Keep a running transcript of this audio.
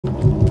The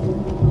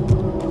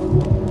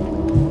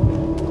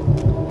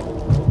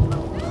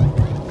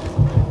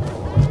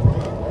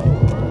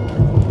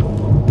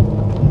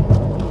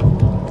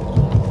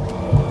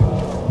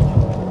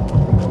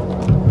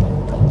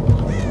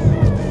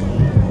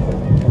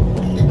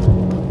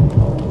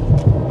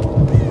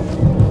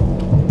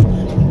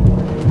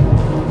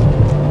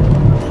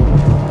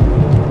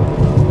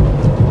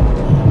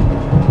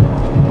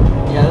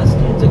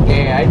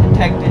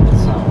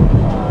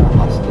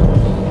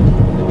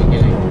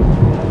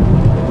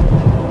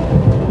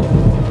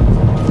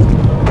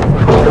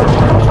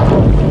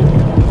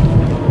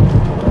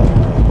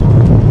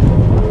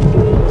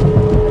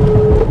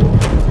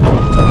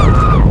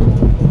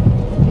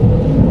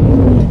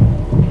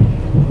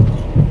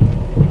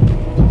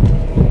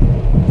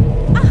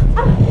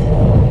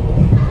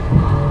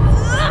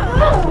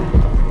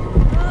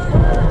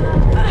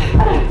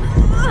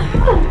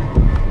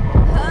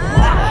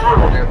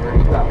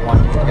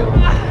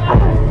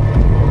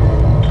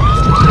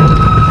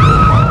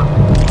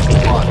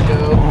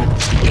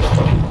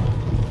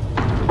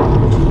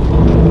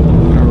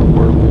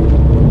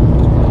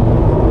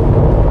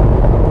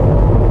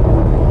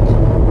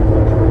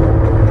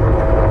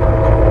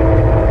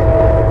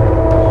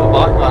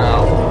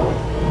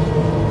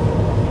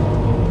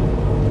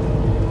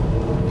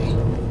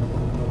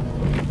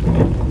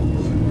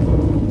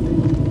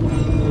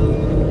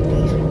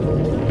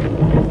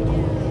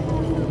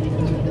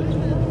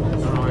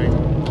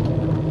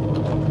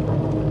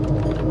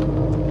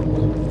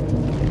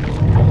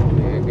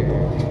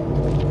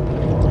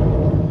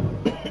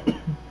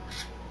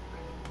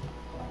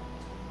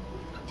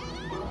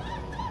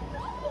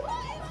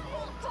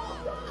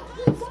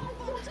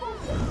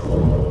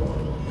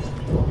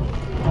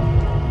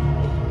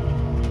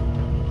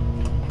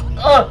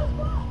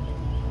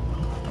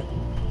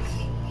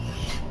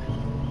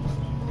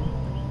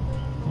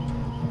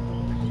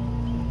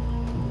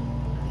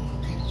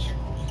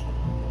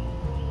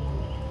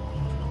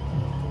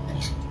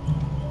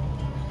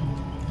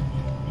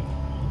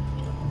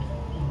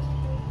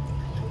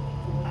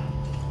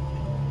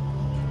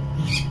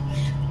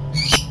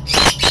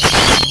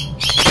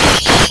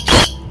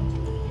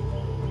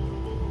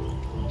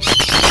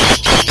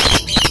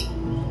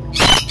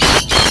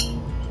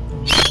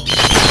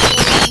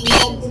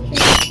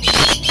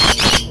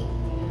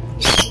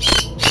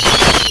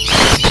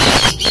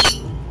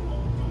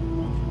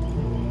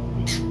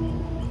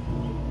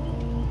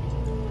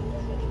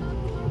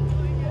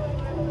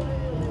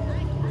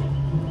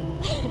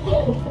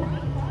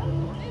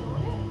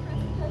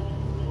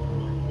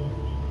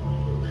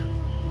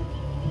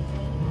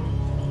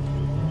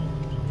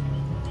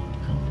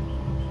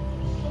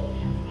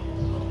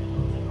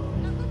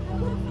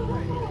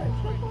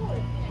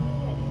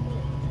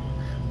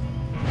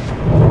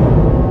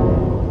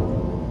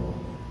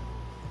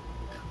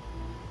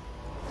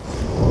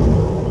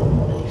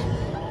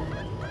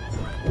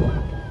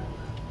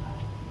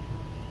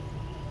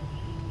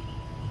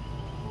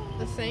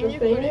thing you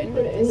put in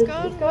this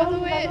gun, by the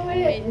way, it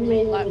made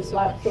me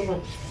laugh so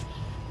much.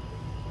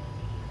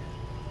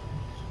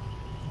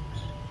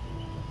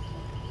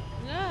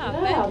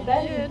 Yeah, I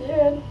bet you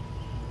did.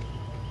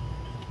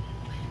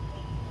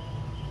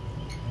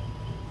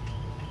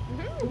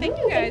 Thank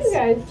you guys.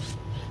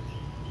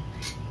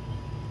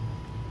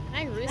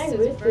 My wrist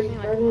is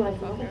burning like a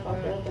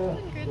motherfucker,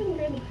 but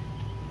good.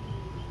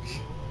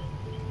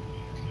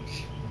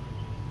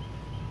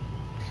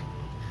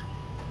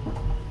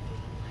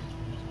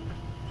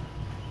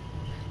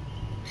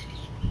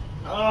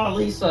 Oh,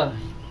 Lisa.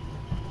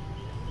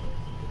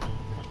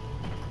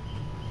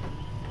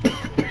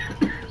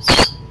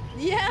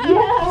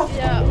 Yeah.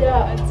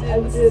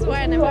 This is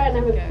why I never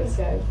cook, guys.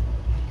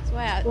 That's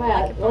why I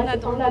like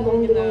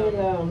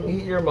don't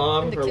eat your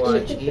mom for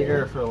lunch. Eat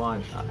her for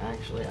lunch.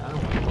 Actually, I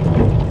don't want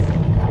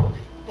to.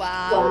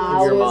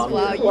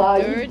 Wow,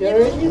 you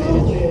dirty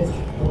little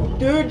bitch.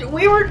 Dude,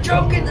 we were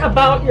joking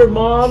about your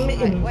mom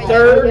in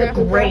third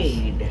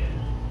grade.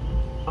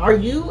 Are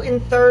you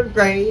in third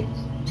grade?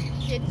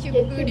 Get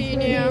your booty in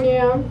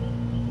here.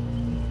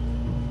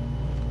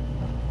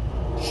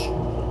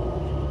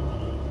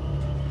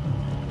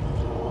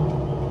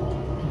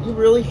 You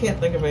really can't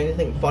think of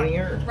anything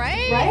funnier,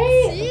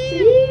 right?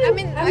 See? I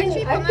mean,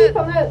 actually, from that,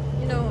 from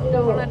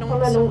I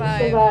don't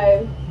survive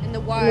in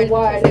the wild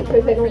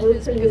because they don't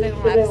root for you because they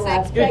don't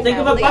have sex. Dude, think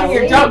of a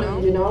funnier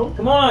joke. You know?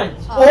 Come on.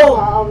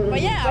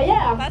 But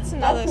yeah, that's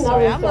another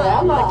story. I'm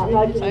not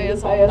going to tell you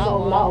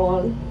on that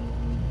one.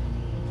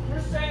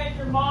 You're saying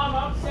your mom,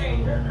 I'm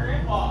saying your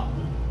grandpa.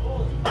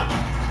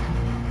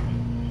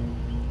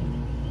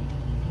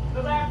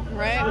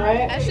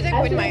 Right? Actually, I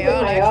quit my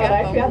own.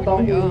 Actually, I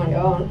don't do my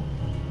own.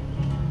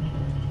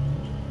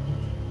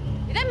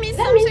 Did I miss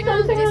something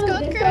on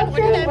Discord, girl?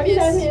 What did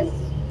I miss?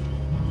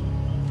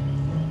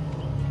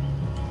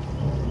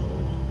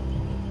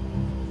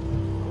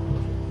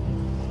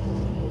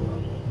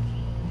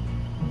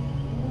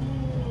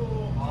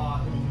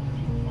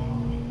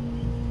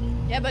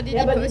 Yeah, but did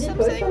you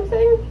put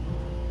something?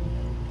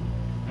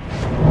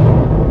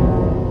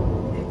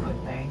 They put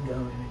mango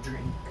in a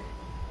drink.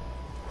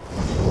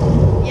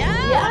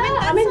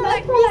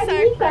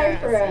 excited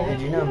for it.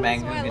 Did you know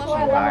mango That's why I gets love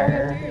you it.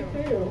 higher?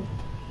 Too.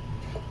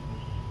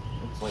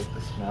 It's like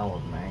the smell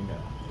of mango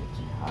gets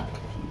you high.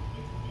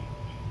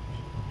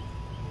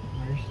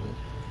 Where's the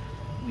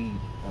weed?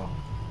 Oh.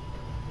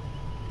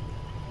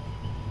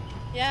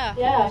 Yeah.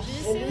 Yeah. Did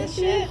you see this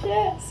shit?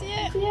 See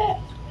it? See it?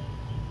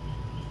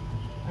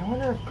 I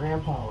wonder if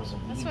Grandpa was a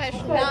weed. That's why I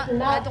should smoker.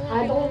 not.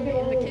 I don't want to be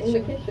in the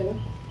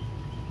kitchen.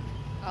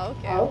 Oh,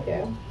 okay. Oh,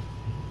 okay.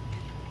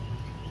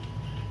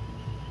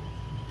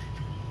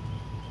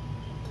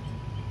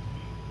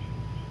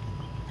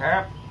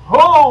 Tap.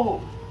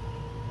 Ho!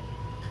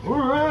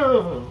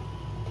 Woo!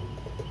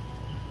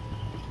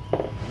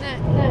 Nah.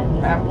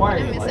 Tap, why are I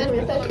you miss like it.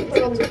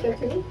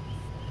 this?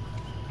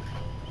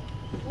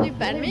 Will you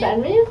ban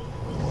me?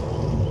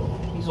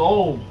 He's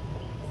old.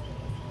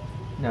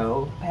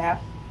 No,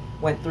 Pap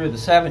went through the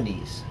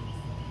 70s.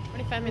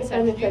 25 minutes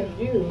after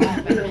you.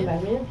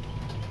 Ban me?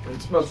 He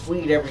smoked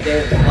weed every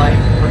day of his life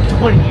for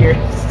 20 years.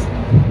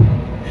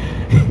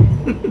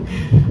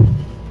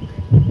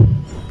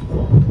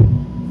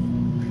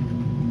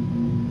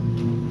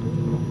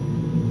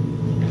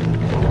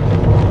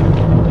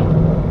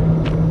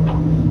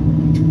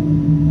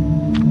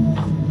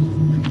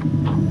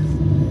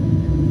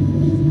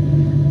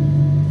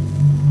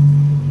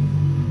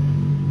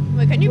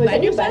 Wait, can you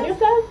ban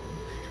yourself?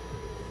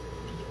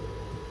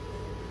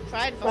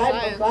 Try it for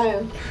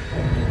science.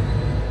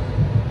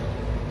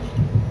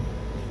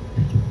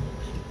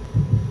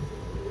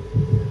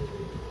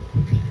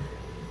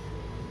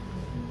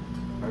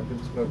 I've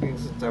been smoking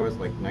since I was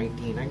like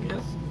 19, I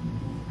guess.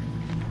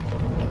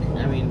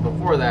 I mean,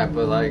 before that,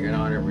 but like,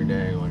 not every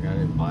day. Like, I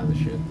didn't buy the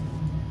shit.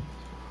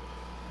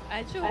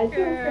 I took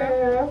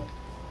her.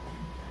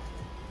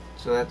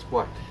 So that's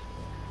what?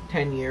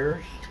 10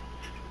 years?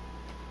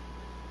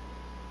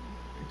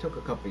 I took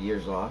a couple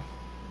years off.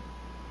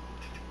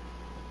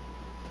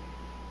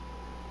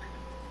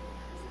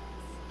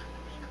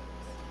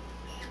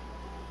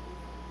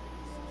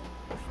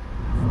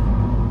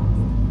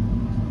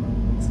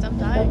 Stop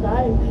dying.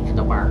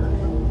 The bar.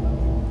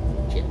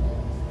 Shit.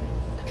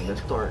 The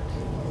start.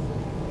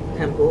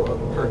 Temple of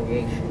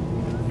Purgation.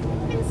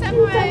 In some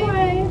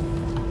way.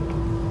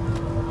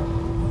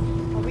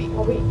 We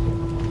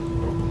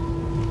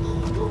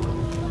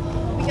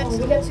got to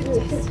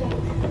test.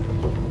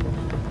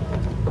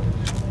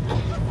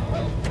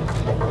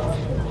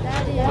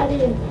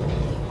 Daddy.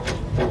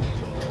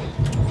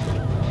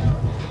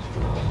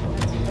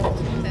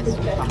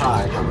 Aha,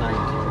 I'm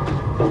 19.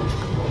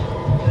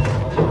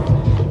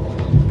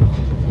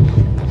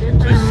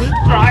 Just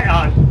try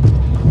on.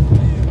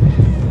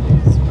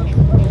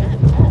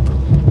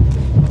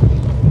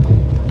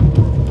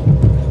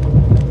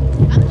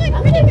 I'm like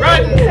pretty good.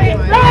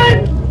 Run!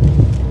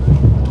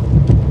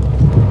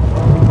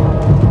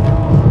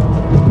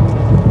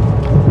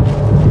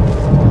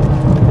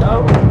 No.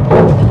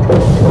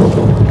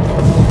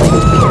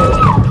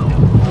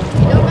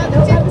 You know about the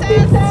tip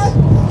test?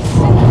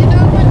 You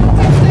know about the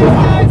tip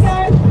test,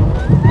 guys?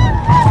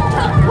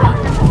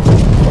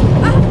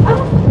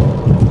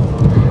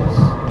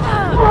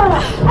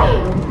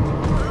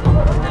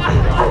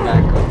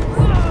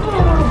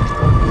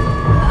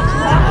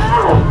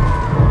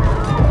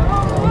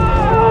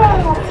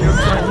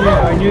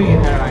 I knew you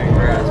had iron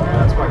grasp.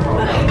 That's why I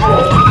called it.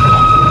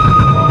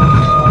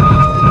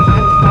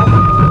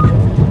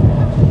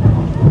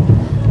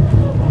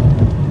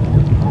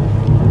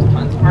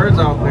 Tons of birds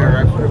out there. I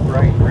put a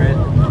bright red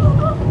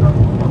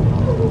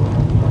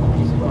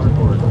piece of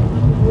cardboard.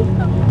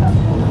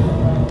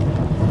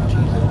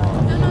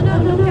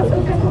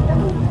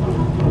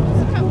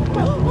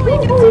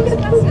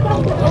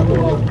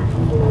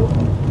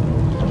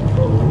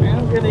 I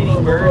don't get any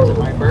birds at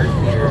my bird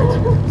feeder.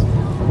 It's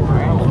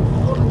wild.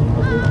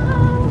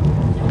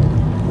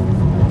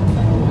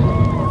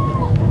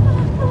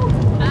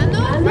 I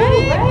know,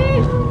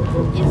 right?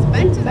 It's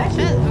back to the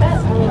chat.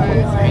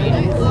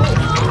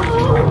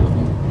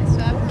 It's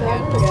up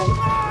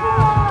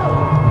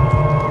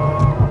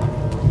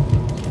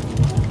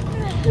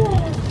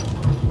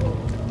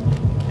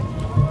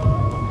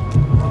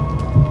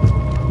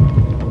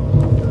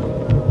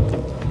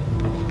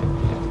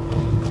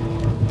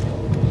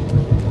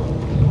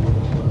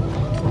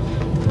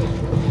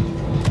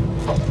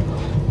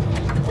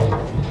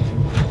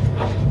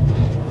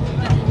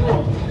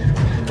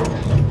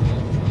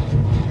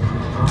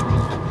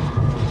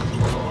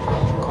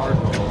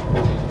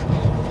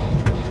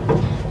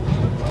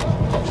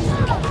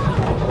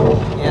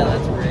Yeah,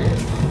 that's red.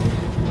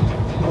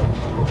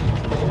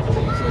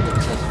 It's like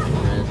excessively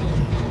red.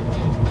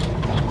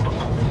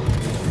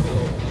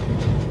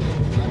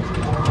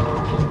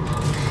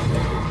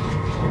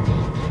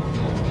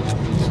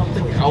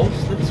 Something else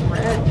that's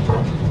red?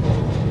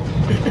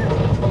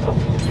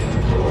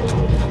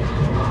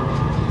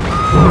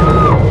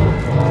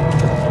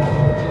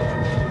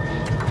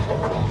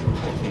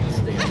 I can't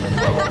stand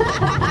that.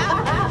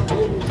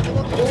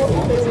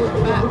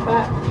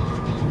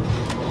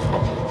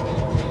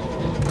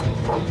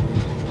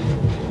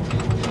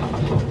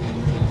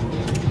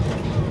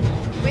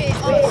 Wait,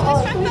 so let's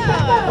try the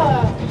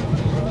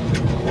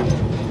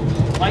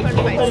like fun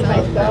of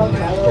myself.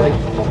 like,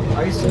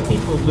 I see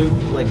people loot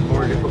like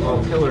more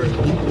difficult killers.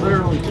 He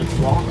literally just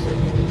walks at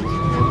you.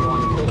 And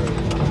one killer.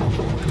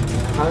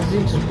 How does he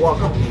just walk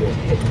up to you and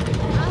hit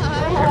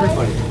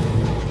everybody?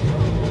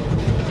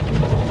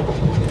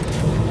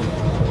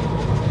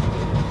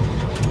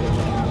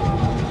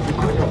 You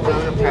couldn't have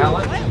done a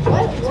pallet?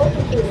 What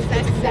is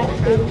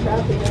exactly the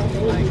traffic?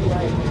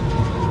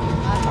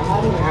 I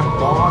don't have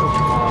bombs.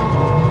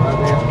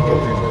 They have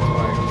killers, that's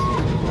why.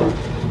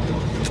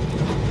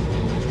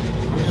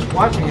 I'm just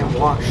watching him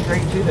walk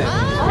straight to them.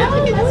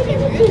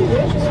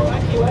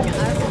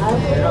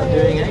 They're not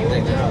doing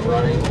anything, they're not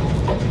running.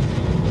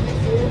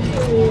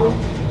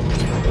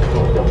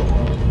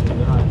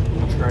 They're not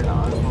trying to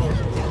unload.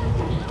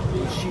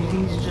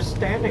 He's just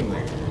standing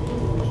there.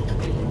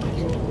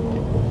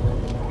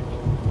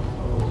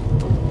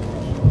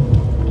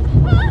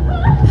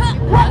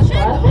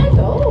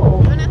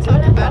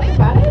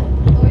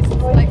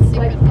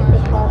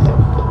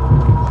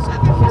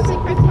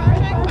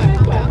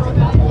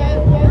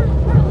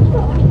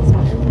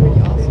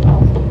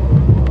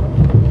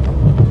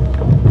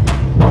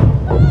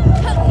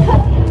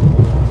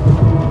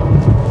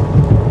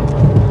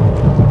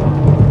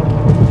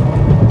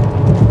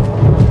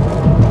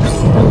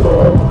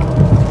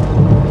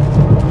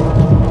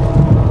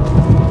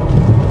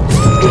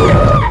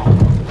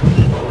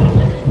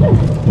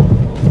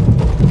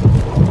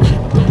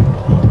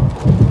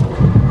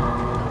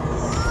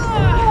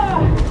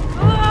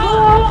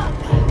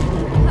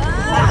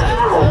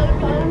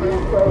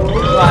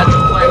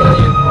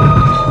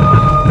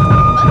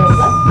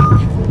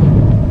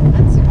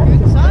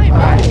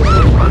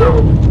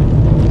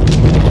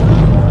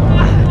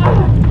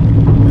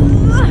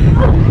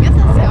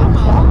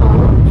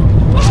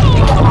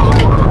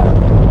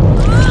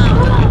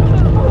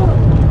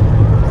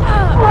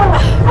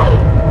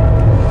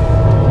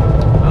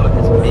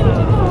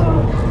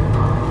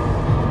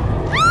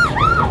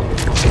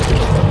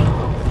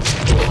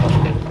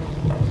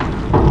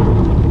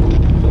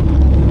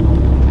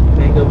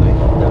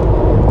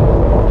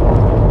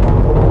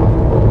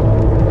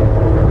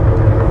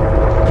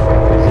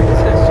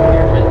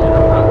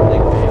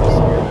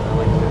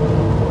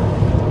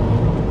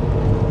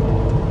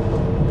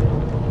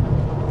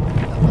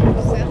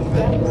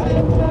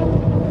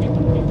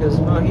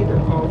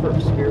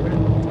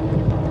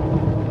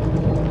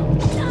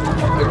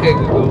 Okay,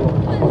 Google.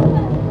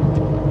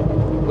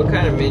 What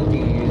kind of mint do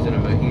you use in a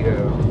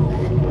mojito?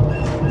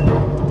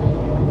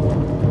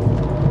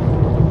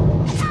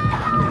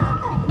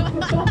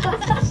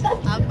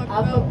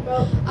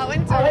 I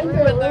went to a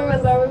room and there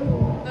was no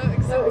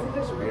except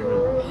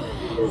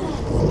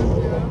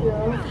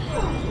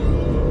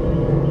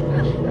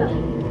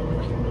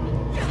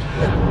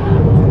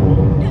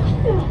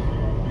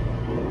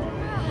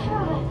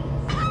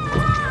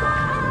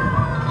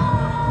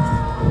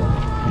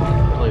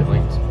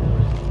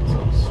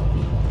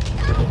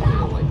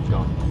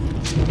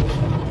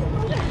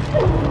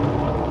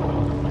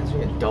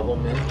double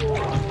mint.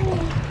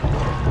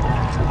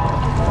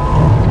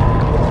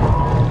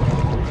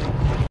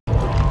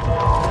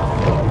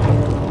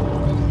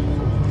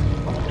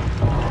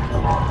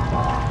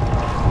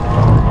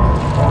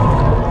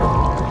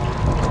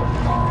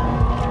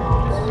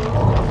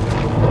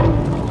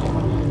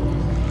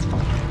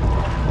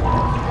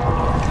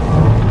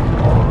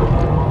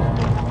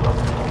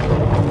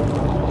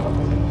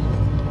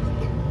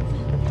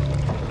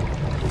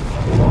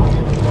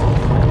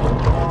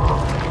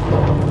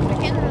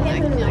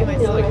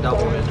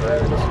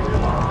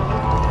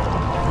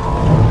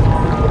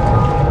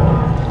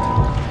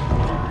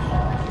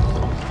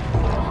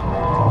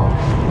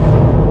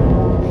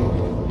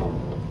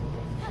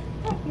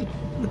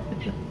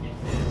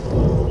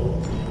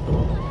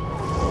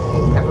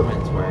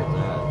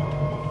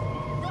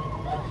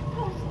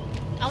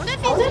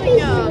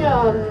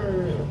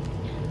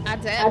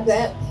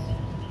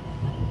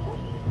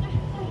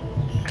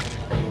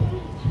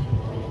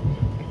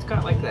 It's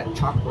got like that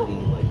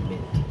chocolatey like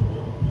mint.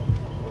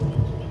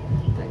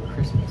 That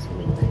Christmas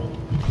mint thing.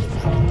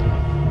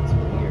 It's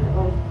weird.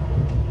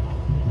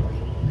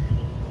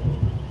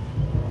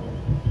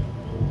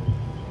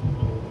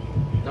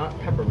 Not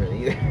peppermint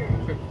either.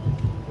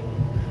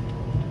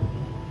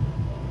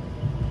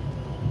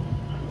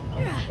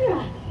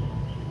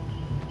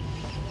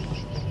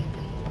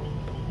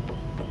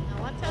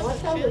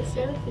 What's up with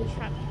fancy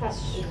trap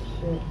shit?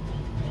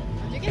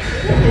 Did you get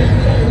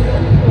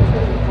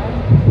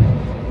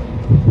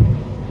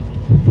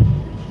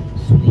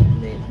sweet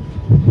mint?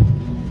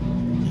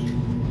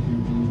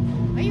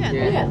 Are you at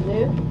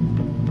new?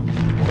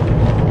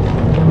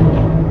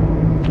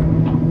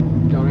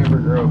 Don't ever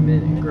grow a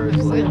mint, it grows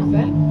like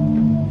wheat.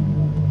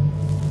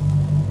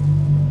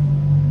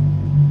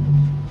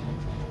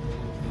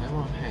 My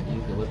mom had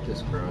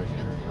eucalyptus growing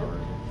in her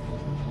yard.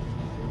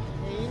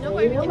 You know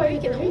what? We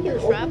can open the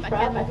trap. I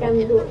can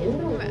go in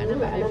the room and I'm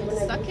gonna be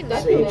stuck in it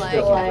like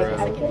a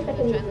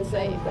second in the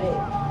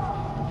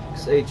site.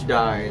 Sage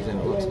dies and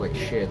it looks like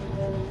shit.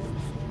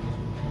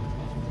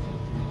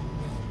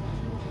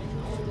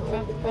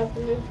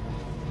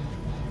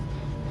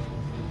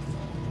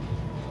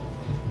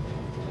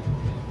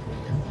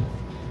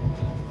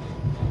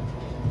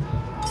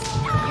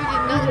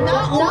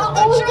 all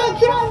the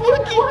trouble, you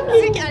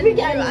fucking dick.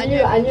 I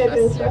knew I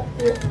couldn't trust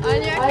you. I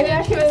knew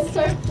I couldn't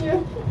trust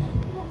you.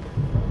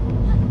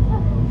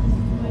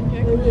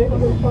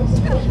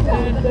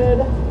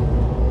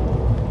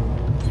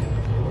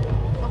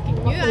 Fucking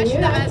knew I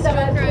should have had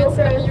stroker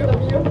instead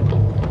of you.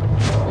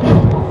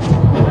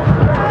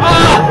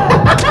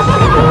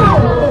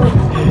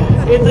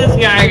 It's this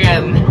guy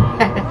again.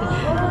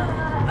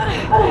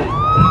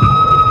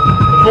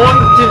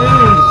 Point to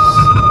lose.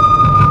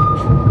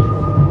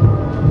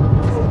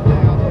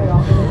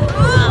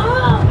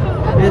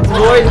 It's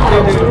void to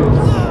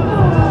lose.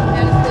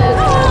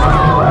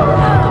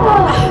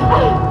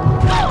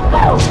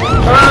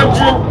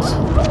 Urgent.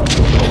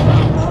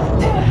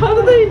 How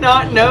do they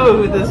not know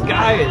who this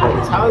guy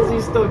is? How does he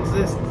still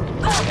exist?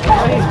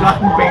 He's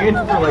gotten banned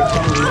for like 2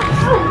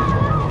 weeks.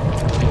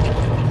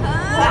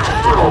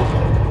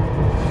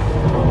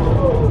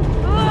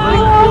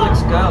 Letting Felix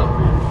go.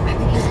 I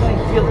think he's letting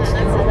Felix go.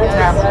 What's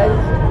happening?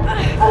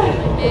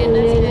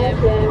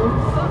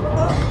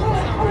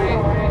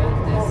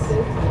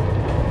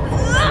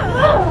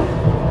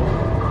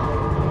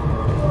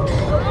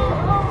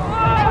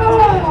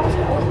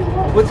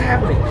 What's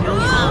happening?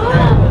 Felix is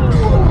dead.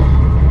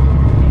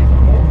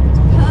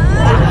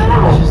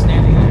 He's just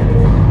standing there.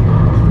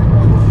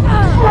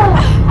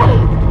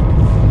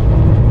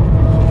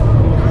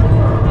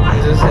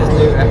 Is this his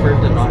new effort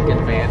to not get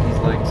banned? He's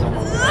like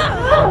someone.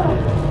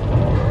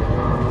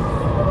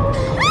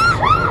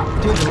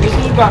 Dude, the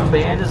reason he got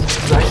banned is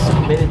because I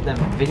submitted them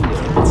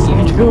videos. You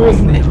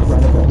doing this?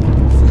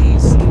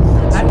 Please.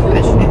 How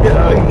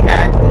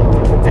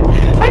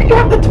do you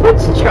have the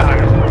Twitch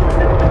chart?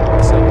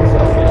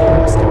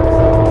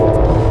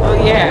 Oh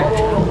yeah.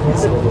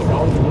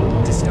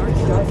 To start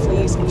your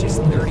freeze in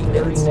just 30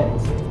 minutes.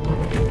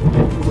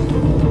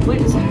 What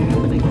is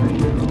happening right now?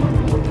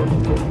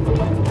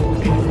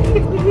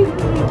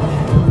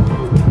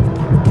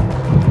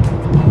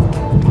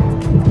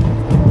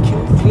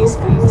 Please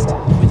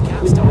with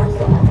Capstar.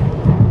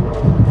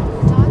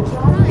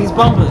 He's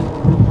bumping.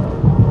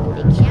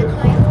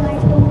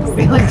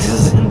 Felix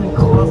is in the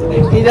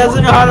closet. He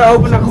doesn't know how to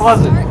open a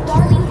closet.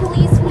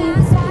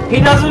 He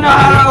doesn't know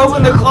how to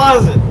open the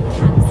closet.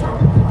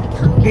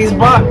 He's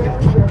bugged.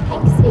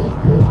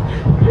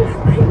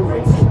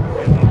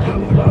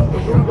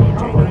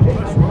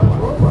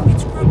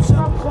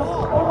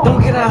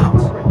 Don't get out.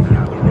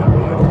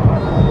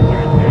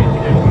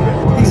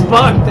 He's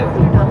bugged.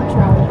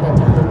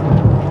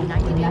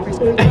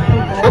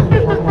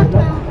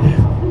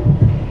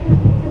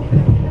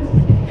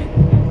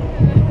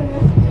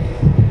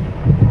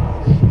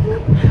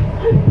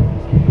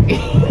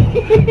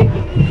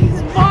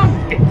 He's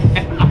bugged.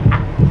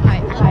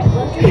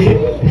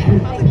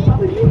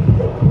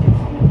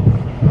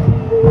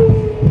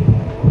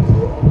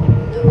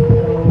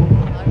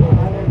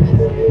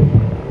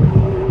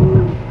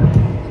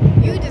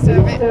 You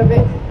deserve it.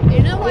 You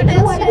know what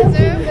else you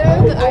deserve?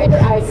 All the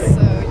items.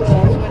 So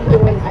you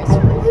should win my ice cream.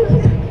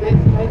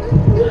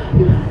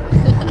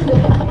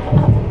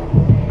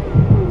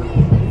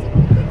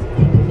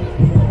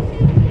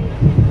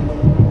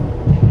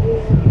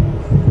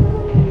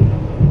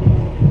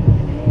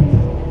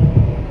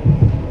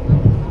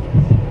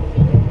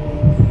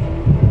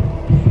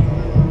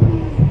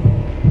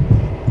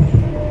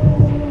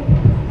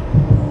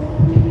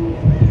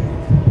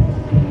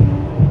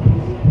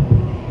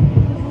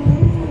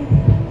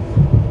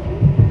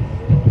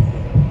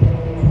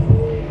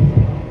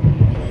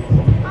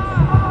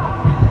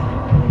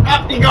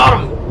 You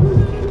got him!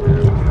 What did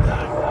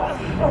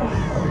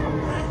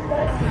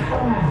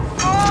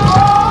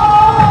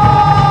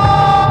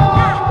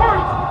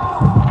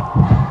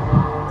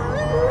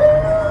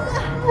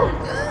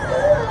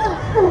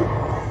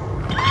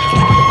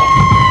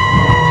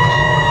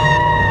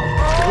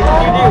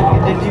you do?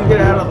 Did you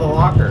get out of the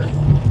locker?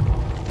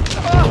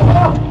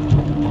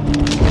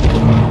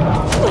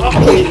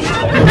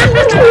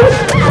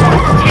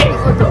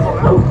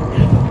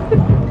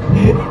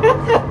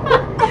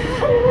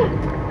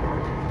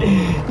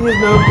 He has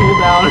no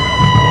cooldown.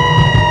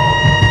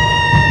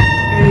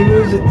 And he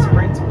moves at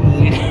sprint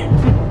speed.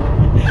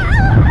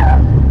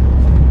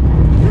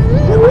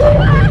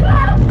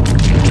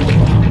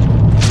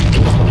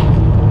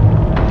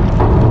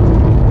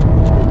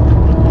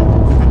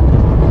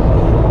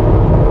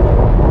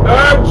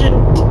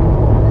 Urgent!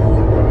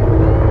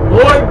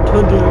 Void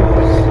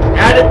to-dos!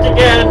 At it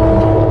again!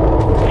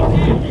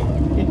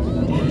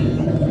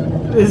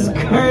 This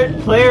current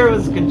player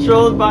was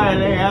controlled by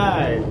an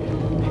AI.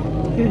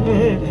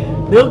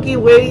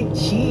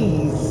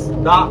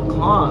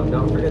 MilkyWayCheese.com.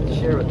 Don't forget to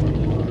share with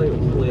people. Play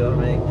with fully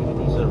automatic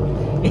DVD server.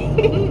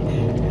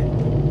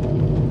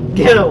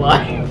 Get a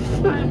life.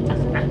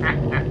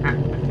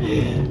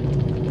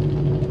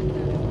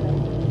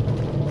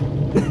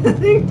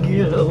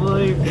 Get a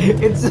life.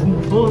 It's a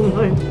full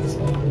life